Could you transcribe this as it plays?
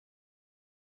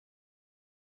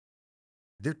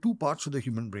There are two parts of the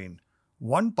human brain.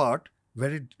 One part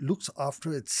where it looks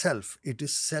after itself, it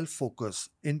is self-focused,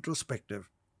 introspective.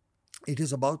 It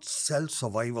is about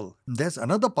self-survival. There's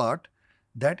another part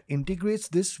that integrates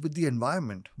this with the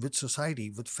environment, with society,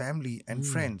 with family and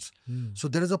friends. So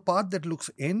there is a part that looks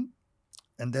in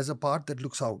and there's a part that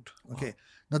looks out. Okay. Wow.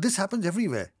 Now this happens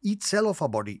everywhere. Each cell of our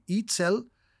body, each cell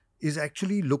is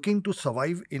actually looking to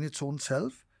survive in its own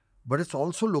self, but it's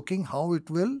also looking how it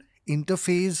will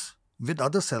interface with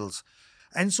other cells.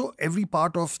 And so every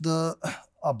part of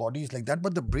our body is like that,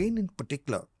 but the brain in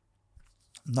particular.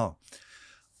 Now,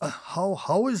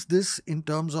 how is this in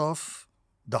terms of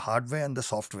the hardware and the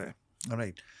software? All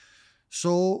right.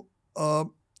 So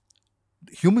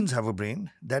humans have a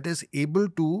brain that is able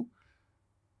to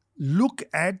look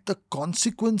at the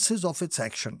consequences of its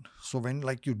action. So when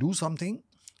like you do something,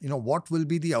 what will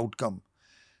be the outcome?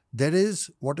 There is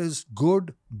what is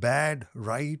good, bad,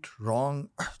 right, wrong,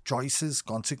 choices,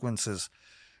 consequences.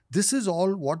 This is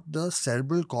all what the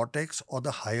cerebral cortex or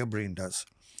the higher brain does.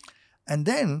 And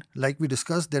then, like we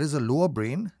discussed, there is a lower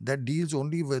brain that deals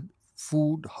only with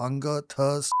food, hunger,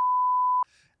 thirst,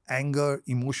 anger,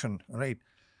 emotion, right?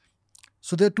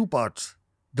 So there are two parts.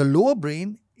 The lower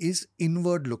brain is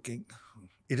inward looking.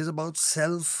 It is about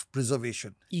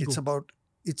self-preservation. Ego. It's about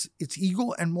it's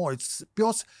ego and more. It's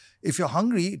pure. If you're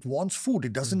hungry, it wants food.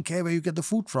 It doesn't care where you get the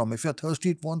food from. If you're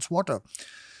thirsty, it wants water.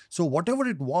 So whatever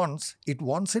it wants it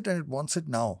and it wants it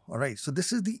now. All right. So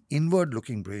this is the inward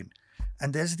looking brain.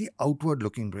 And there's the outward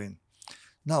looking brain.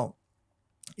 Now,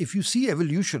 if you see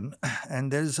evolution,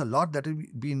 and there is a lot that has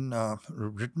been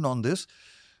written on this,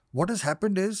 what has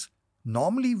happened is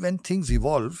normally when things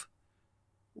evolve,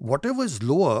 whatever is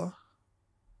lower,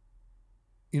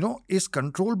 is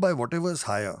controlled by whatever is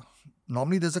higher.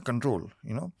 Normally there's a control,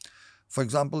 For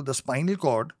example, the spinal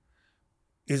cord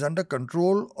is under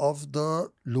control of the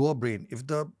lower brain. If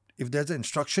there's an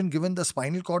instruction given, the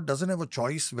spinal cord doesn't have a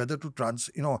choice whether to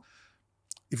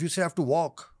if you say I have to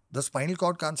walk, the spinal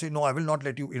cord can't say, no, I will not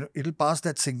let you. It'll pass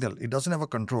that signal. It doesn't have a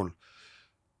control.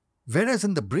 Whereas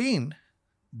in the brain,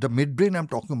 the midbrain I'm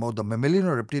talking about, the mammalian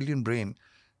or reptilian brain,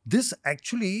 this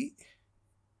actually,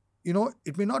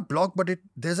 it may not block, but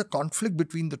there's a conflict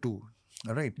between the two.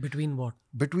 All right. Between what?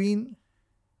 Between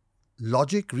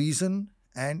logic, reason,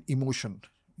 and emotion.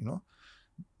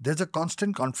 There's a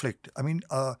constant conflict. I mean,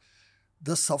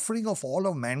 the suffering of all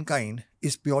of mankind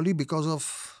is purely because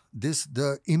of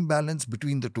the imbalance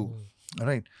between the two. All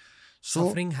right. So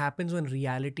suffering happens when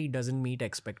reality doesn't meet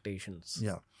expectations.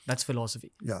 Yeah. That's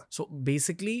philosophy. Yeah. So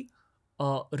basically,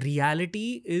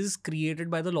 reality is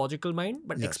created by the logical mind,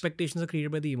 but Yes. expectations are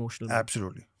created by the emotional mind.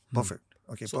 Absolutely. Perfect.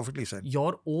 Okay, So perfectly said.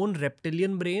 Your own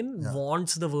reptilian brain Yeah.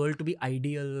 wants the world to be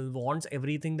ideal, wants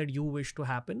everything that you wish to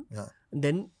happen. Yeah. And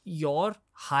then your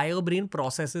higher brain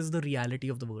processes the reality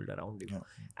of the world around you. Yeah.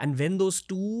 And when those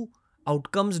two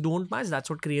outcomes don't match, that's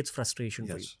what creates frustration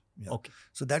for you. Yes. Yeah. Okay.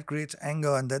 So that creates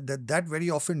anger, and that very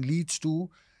often leads to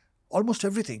almost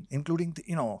everything, including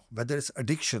whether it's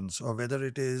addictions or whether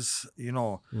it is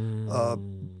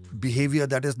behavior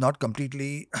that is not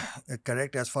completely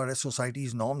correct as far as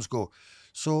society's norms go.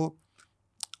 So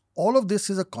all of this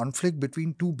is a conflict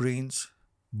between two brains.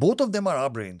 Both of them are our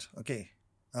brains, okay,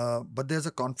 but there's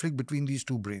a conflict between these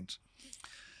two brains.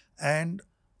 And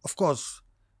of course,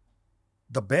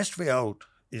 the best way out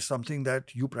is something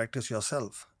that you practice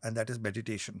yourself, and that is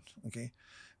meditation, okay?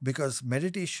 Because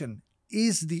meditation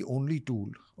is the only tool,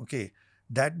 okay,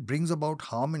 that brings about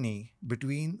harmony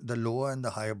between the lower and the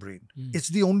higher brain. It's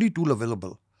the only tool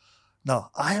available.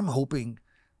 Now, I am hoping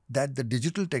that the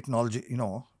digital technology,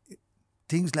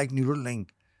 things like Neuralink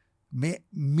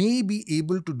may be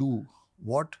able to do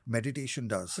what meditation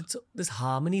does. So this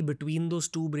harmony between those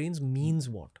two brains means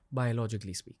what,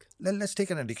 biologically speaking? Let's take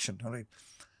an addiction, all right?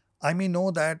 I may know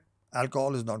that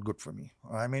alcohol is not good for me.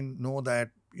 Or I may know that,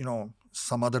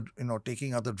 some other,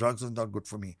 taking other drugs is not good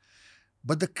for me.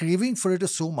 But the craving for it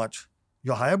is so much,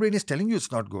 your higher brain is telling you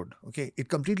it's not good, okay? It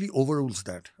completely overrules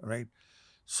that, right?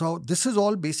 So this is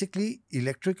all basically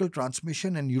electrical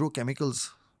transmission and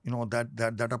neurochemicals,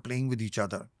 that are playing with each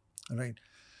other, right?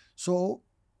 So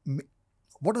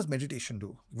what does meditation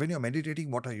do? When you're meditating,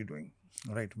 what are you doing,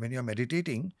 right? When you're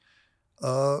meditating,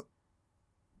 there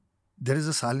is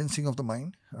a silencing of the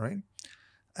mind, all right?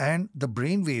 And the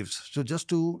brain waves. So just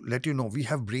to let you know, we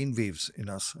have brain waves in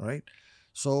us, right?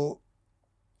 So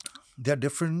there are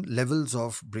different levels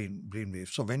of brain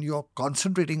waves. So when you're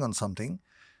concentrating on something,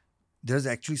 there's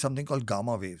actually something called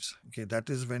gamma waves. Okay, that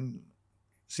is when,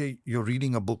 say, you're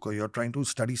reading a book or you're trying to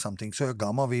study something. So your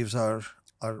gamma waves are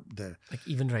there. Like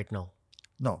even right now.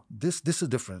 No, this is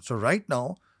different. So right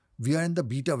now, we are in the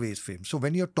beta wave frame. So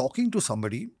when you're talking to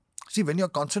somebody, see, when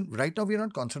you're right now we're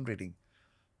not concentrating.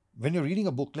 When you're reading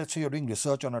a book, let's say you're doing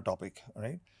research on a topic,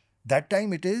 right? That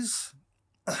time it is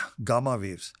gamma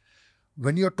waves.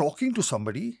 When you're talking to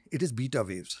somebody, it is beta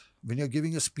waves. When you're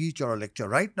giving a speech or a lecture,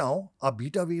 right now, our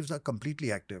beta waves are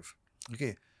completely active.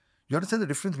 Okay. You understand the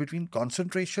difference between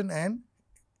concentration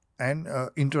and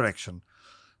interaction.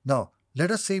 Now,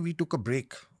 let us say we took a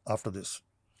break after this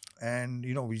and,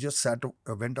 we just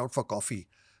went out for coffee.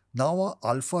 Now our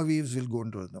alpha waves will go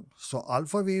into rhythm. So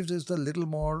alpha waves is the little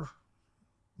more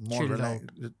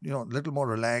relaxed, little more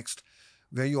relaxed,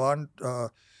 where you aren't,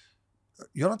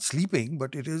 you're not sleeping,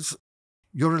 but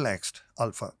you're relaxed,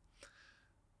 alpha.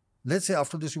 Let's say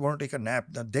after this you want to take a nap,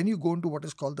 then you go into what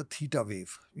is called the theta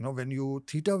wave.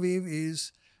 Theta wave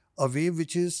is a wave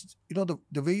which is, the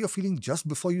way you're feeling just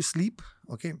before you sleep,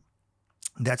 okay?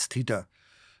 That's theta.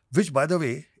 Which, by the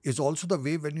way, is also the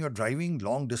wave when you're driving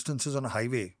long distances on a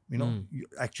highway.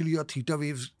 Actually your theta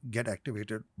waves get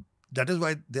activated. That is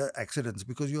why there are accidents,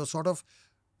 because you're sort of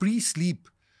pre-sleep.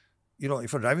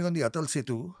 If you're driving on the Atal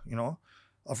Setu,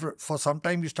 for some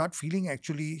time you start feeling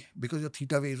actually because your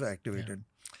theta waves are activated.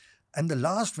 And the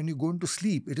last, when you go into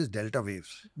sleep, it is delta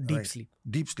waves. Deep sleep.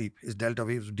 Deep sleep is delta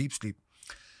waves, deep sleep.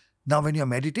 Now, when you're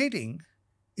meditating,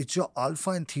 it's your alpha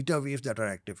and theta waves that are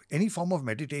active. Any form of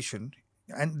meditation,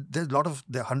 and there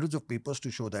are hundreds of papers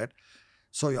to show that.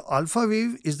 So your alpha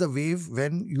wave is the wave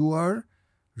when you are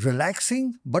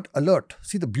relaxing but alert.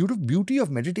 See, the beauty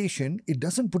of meditation, it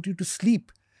doesn't put you to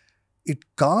sleep.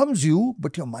 It calms you,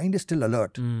 but your mind is still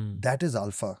alert. That is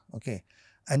alpha, okay?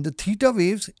 And the theta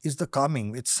waves is the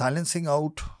calming. It's silencing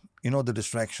out, the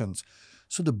distractions.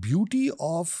 So the beauty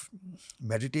of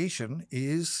meditation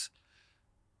is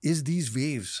these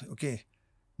waves, okay?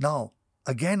 Now,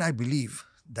 again, I believe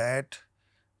that,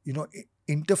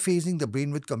 interfacing the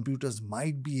brain with computers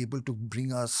might be able to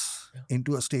bring us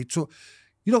into a state. So,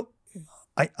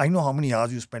 I know how many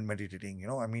hours you spend meditating,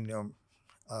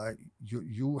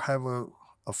 you have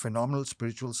a phenomenal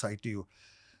spiritual side to you.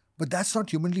 But that's not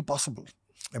humanly possible.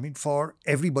 For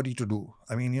everybody to do.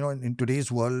 In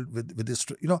today's world with this,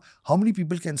 how many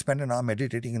people can spend an hour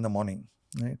meditating in the morning,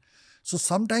 right? So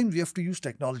sometimes we have to use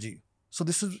technology. So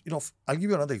this is, I'll give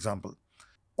you another example.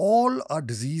 All our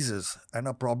diseases and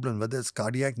our problems, whether it's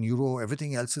cardiac, neuro,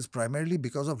 everything else, is primarily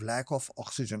because of lack of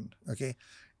oxygen, okay,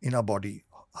 in our body.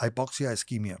 Hypoxia,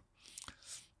 ischemia.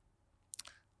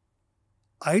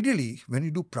 Ideally, when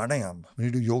you do pranayam, when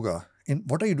you do yoga,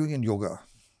 what are you doing in yoga?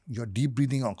 You're deep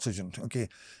breathing oxygen, okay?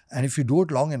 And if you do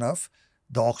it long enough,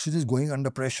 the oxygen is going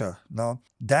under pressure. Now,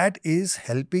 that is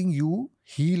helping you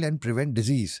heal and prevent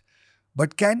disease.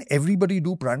 But can everybody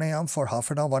do pranayam for half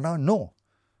an hour, 1 hour? No.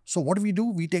 So what do?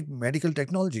 We take medical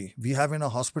technology. We have in a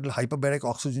hospital hyperbaric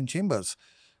oxygen chambers.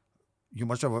 You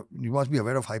must be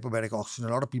aware of hyperbaric oxygen.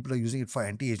 A lot of people are using it for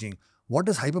anti-aging. What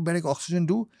does hyperbaric oxygen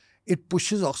do? It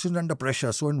pushes oxygen under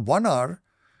pressure. So in 1 hour,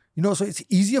 so it's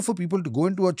easier for people to go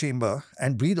into a chamber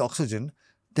and breathe oxygen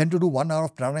than to do 1 hour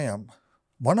of pranayam.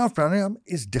 1 hour of pranayam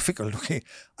is difficult, okay?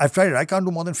 I've tried it. I can't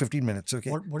do more than 15 minutes, okay?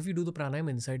 What if you do the pranayam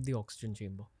inside the oxygen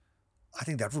chamber? I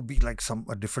think that would be like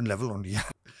a different level only.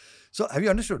 So have you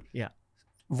understood? Yeah.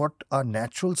 What our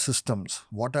natural systems,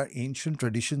 what our ancient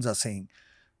traditions are saying,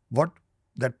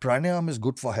 that pranayam is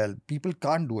good for health. People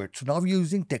can't do it. So now we're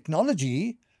using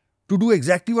technology to do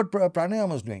exactly what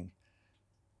pranayam is doing.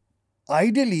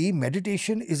 Ideally,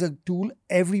 meditation is a tool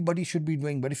everybody should be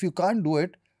doing. But if you can't do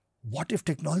it, what if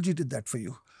technology did that for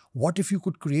you? What if you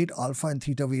could create alpha and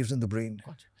theta waves in the brain?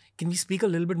 Gotcha. Can we speak a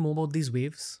little bit more about these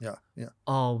waves? Yeah.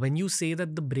 When you say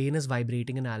that the brain is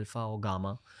vibrating in alpha or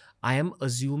gamma, I am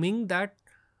assuming that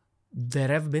there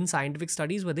have been scientific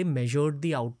studies where they measured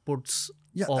the outputs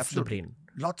of absolutely. the brain.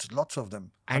 Lots of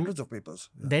them. Hundreds of papers.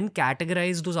 Yeah. Then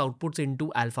categorize those outputs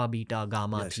into alpha, beta,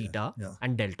 gamma, theta,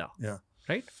 and delta. Yeah.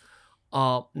 Right?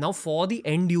 Now, for the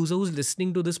end user who's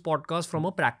listening to this podcast from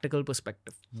a practical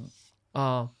perspective,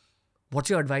 what's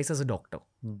your advice as a doctor?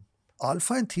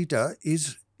 Alpha and theta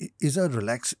is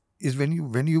when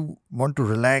you want to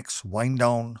relax, wind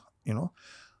down,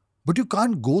 but you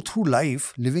can't go through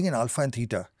life living in alpha and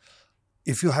theta.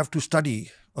 If you have to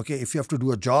study, okay, if you have to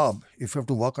do a job, if you have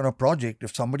to work on a project,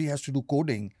 if somebody has to do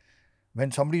coding,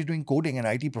 when somebody is doing coding, an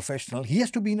IT professional, he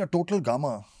has to be in a total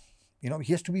gamma.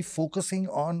 He has to be focusing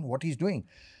on what he's doing.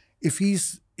 If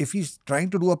he's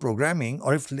trying to do a programming,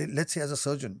 or if, let's say as a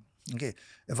surgeon, okay,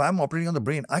 if I'm operating on the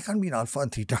brain, I can't be in alpha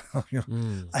and theta.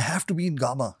 I have to be in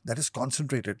gamma, that is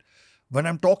concentrated. When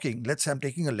I'm talking, let's say I'm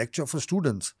taking a lecture for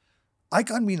students, I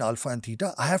can't be in alpha and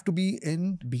theta. I have to be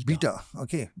in beta,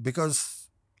 okay, because,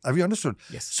 have you understood?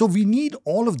 Yes. So we need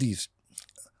all of these.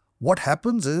 what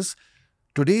happens is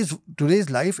today's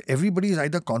life, everybody is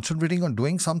either concentrating on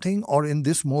doing something or in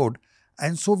this mode,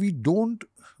 and so we don't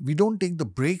take the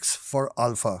breaks for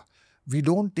alpha. We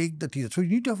don't take the theta. So you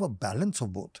need to have a balance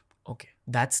of both. Okay,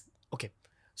 that's okay.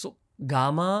 So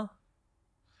gamma.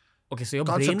 Okay, so your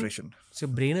Concentration.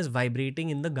 brain is vibrating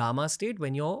in the gamma state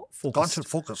when you're focused.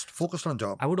 Focused on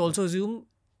job. I would also assume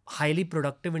highly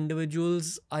productive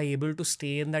individuals are able to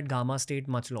stay in that gamma state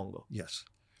much longer. Yes.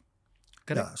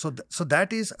 Correct. Yeah. So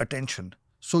that is attention.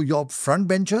 So your front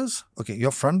benchers,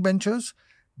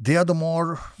 they are the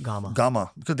more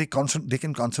gamma because they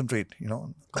can concentrate.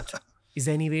 Gotcha. Is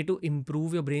there any way to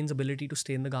improve your brain's ability to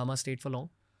stay in the gamma state for long?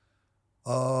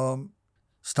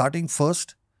 Starting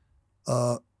first,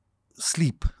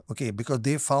 sleep. Okay, because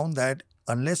they found that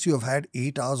unless you have had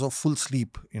 8 hours of full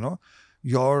sleep,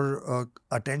 your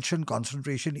attention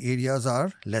concentration areas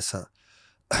are lesser.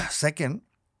 Second,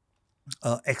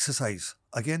 exercise.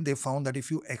 Again, they found that if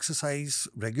you exercise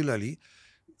regularly,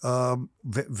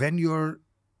 when you're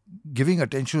giving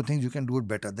attention to things, you can do it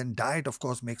better. Then diet, of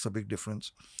course, makes a big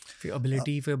difference. For your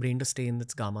ability for your brain to stay in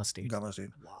its gamma state.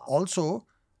 Wow. Also,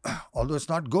 although it's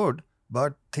not good,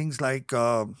 but things like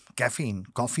caffeine,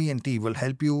 coffee and tea will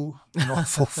help you,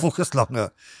 focus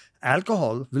longer.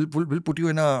 Alcohol will put you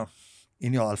in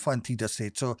your alpha and theta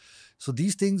state. So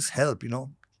these things help.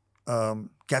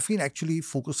 Caffeine actually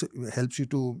helps you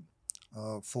to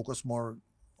focus more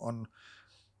on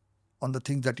the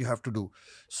things that you have to do.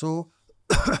 So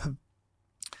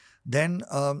then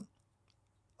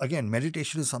again,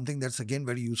 meditation is something that's again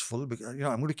very useful because I'm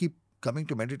going to keep coming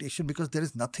to meditation because there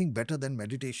is nothing better than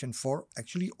meditation for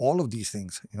actually all of these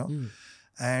things,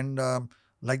 And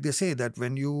like they say that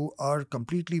when you are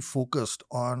completely focused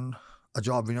on a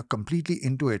job, when you're completely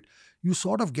into it, you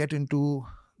sort of get into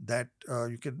that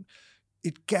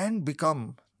it can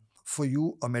become for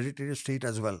you a meditative state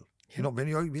as well. Yeah. When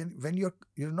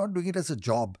you're not doing it as a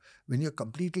job, when you're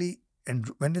completely, and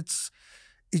when it's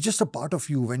just a part of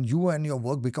you, when you and your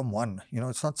work become one,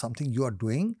 it's not something you are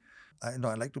doing. I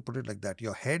like to put it like that.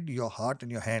 Your head, your heart,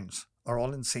 and your hands are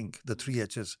all in sync, the 3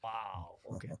 H's. Wow.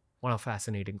 Okay. What a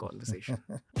fascinating conversation.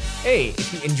 Hey,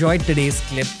 if you enjoyed today's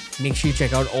clip, make sure you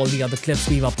check out all the other clips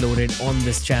we've uploaded on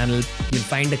this channel. You'll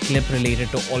find a clip related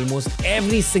to almost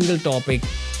every single topic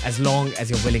as long as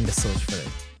you're willing to search for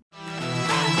it.